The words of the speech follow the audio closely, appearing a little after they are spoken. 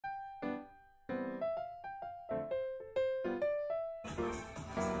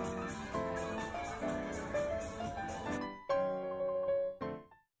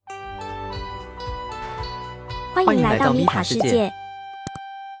欢迎来到米塔世界。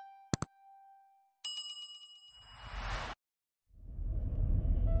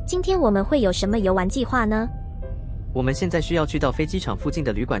今天我们会有什么游玩计划呢？我们现在需要去到飞机场附近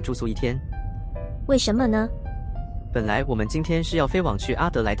的旅馆住宿1天。为什么呢？本来我们今天是要飞往去阿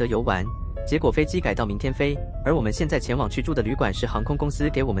德莱德游玩，结果飞机改到明天飞，而我们现在前往去住的旅馆是航空公司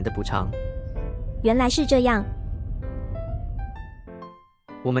给我们的补偿。原来是这样。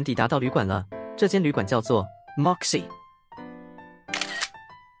我们抵达到旅馆了，这间旅馆叫做 Moxy。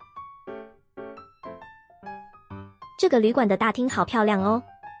这个旅馆的大厅好漂亮哦，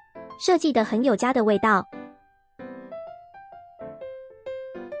设计得很有家的味道。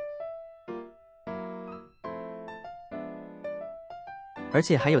而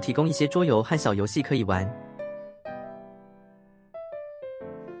且还有提供一些桌游和小游戏可以玩。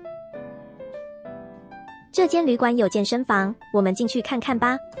这间旅馆有健身房，我们进去看看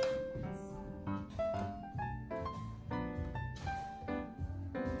吧。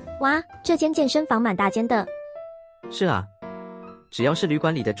哇，这间健身房蛮大间的。是啊，只要是旅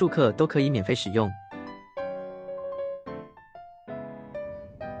馆里的住客都可以免费使用。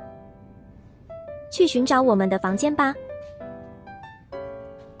去寻找我们的房间吧。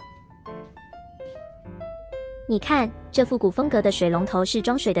你看，这复古风格的水龙头是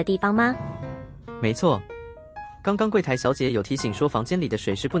装水的地方吗？没错，刚刚柜台小姐有提醒说房间里的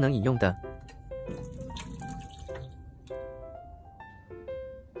水是不能饮用的。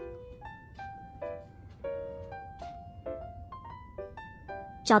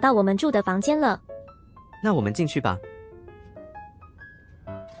找到我们住的房间了。那我们进去吧。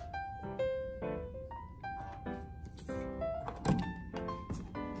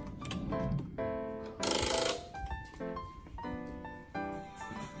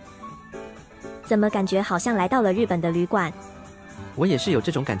怎么感觉好像来到了日本的旅馆？我也是有这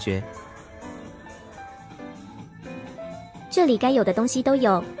种感觉。这里该有的东西都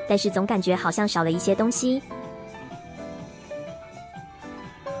有，但是总感觉好像少了一些东西。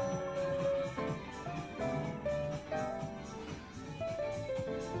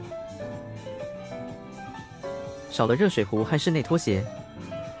少了热水壶和室内拖鞋。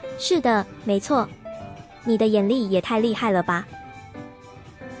是的，没错。你的眼力也太厉害了吧！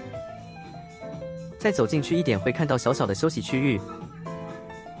再走进去一点会看到小小的休息区域，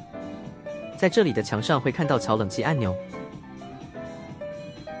在这里的墙上会看到调冷气按钮。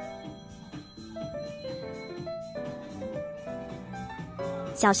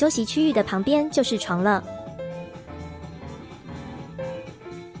小休息区域的旁边就是床了。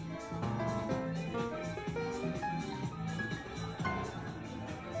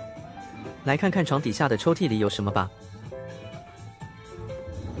来看看床底下的抽屉里有什么吧。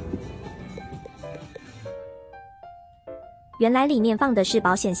原来里面放的是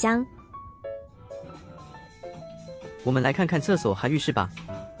保险箱。我们来看看厕所和浴室吧。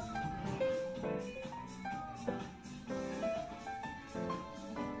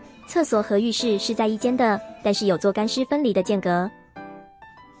厕所和浴室是在一间的，但是有做干湿分离的间隔。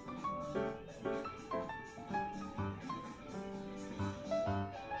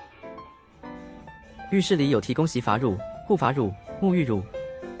浴室里有提供洗发乳、护发乳、沐浴乳。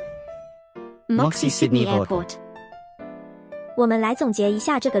Moxy Sydney Airport。我们来总结一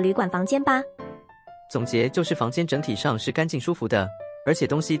下这个旅馆房间吧。总结就是房间整体上是干净舒服的，而且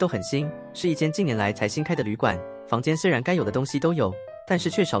东西都很新，是一间近年来才新开的旅馆。房间虽然该有的东西都有，但是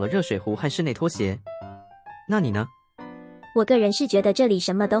却少了热水壶和室内拖鞋。那你呢？我个人是觉得这里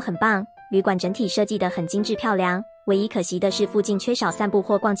什么都很棒，旅馆整体设计得很精致漂亮，唯一可惜的是附近缺少散步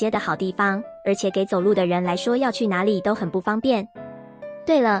或逛街的好地方，而且给走路的人来说要去哪里都很不方便。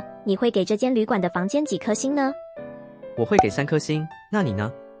对了，你会给这间旅馆的房间几颗星呢？我会给3颗星，那你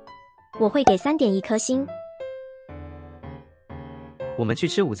呢？我会给3.1颗星。我们去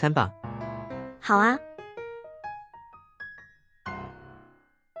吃午餐吧。好啊。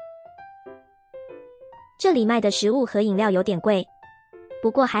这里卖的食物和饮料有点贵，不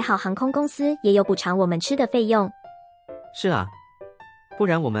过还好航空公司也有补偿我们吃的费用。是啊，不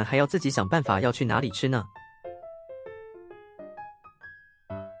然我们还要自己想办法要去哪里吃呢。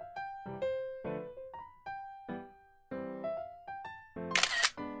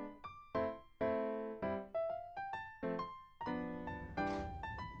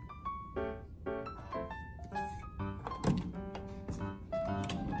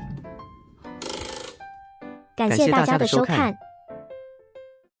感谢大家的收看。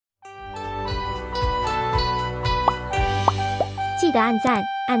记得按赞、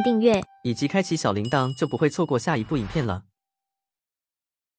按订阅，以及开启小铃铛，就不会错过下一部影片了。